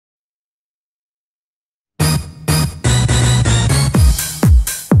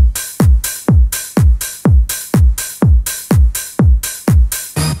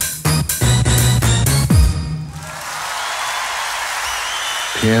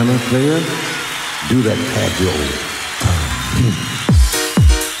piano player, do that chord roll.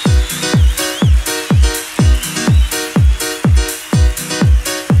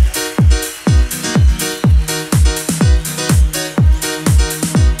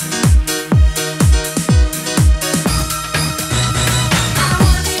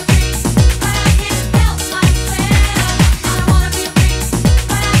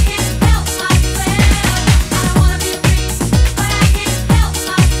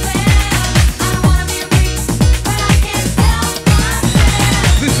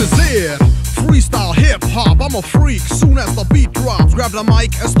 Freestyle hip-hop, I'm a freak. Soon as the beat drops, grab the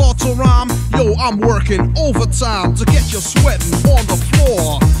mic and start to rhyme. Yo, I'm working overtime to get you sweating on the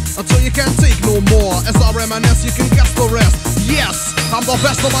floor until you can't take no more. As I reminisce, you can guess the rest. Yes, I'm the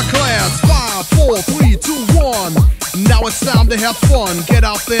best of my class. 5, 4, 3, 2, 1. Now it's time to have fun. Get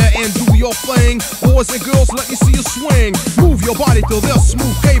out there and do your thing. Boys and girls, let me see you swing. Move your body to this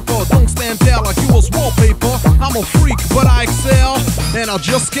smooth paper. Don't stand there like you was wallpaper. I'm a freak, but I excel, and I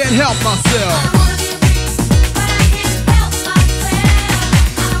just can't help myself.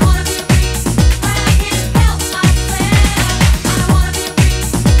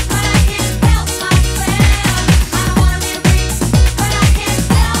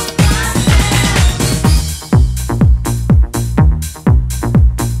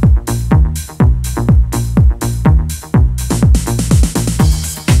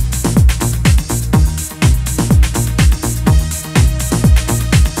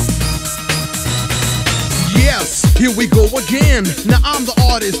 Here we go again. Now I'm the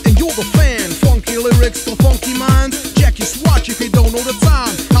artist and you're the fan. Funky lyrics for funky minds. Jackie Swatch if you don't know the time.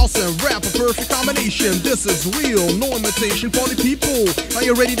 House and rap, a perfect combination. This is real, no imitation. Party people, are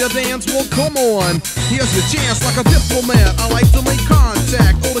you ready to dance? Well, come on. Here's your chance like a diplomat. I like to make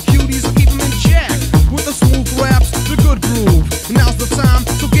contact. All the cuties, I keep them in check. With the smooth raps, the good groove. Now's the time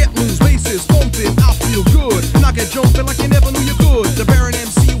to get loose. Bases pumping, I feel good. And I get jumping like you never knew you could. The Baron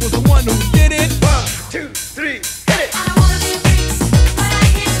MC was the one who did it. 1, 2, 3.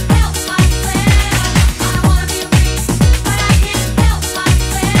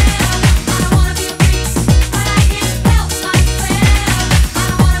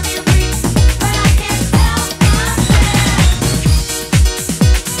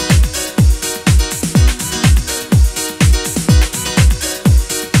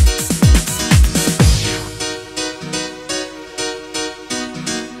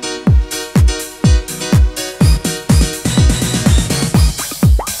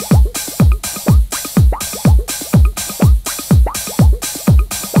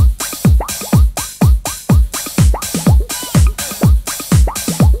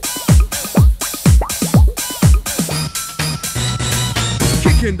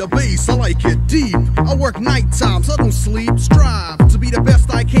 In the bass, I like it deep. I work night times, I don't sleep. Strive to be the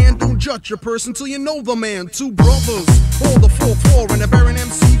best I can. Don't judge a person till you know the man. Two brothers on the 4th floor, and the Baron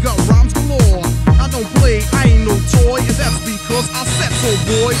MC got rhymes galore. I don't play, I ain't no toy, and that's because I said so,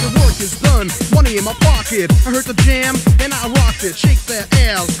 boy. The work is done, money in my pocket. I heard the jam and I rocked it. Shake that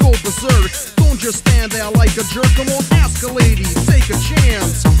ass, go berserk. Don't just stand there like a jerk. Come on, ask a lady, take a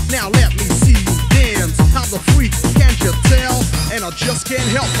chance. Now let me see you dance. I'm the freak, can't you tell? And I just can't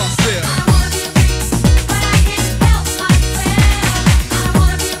help myself.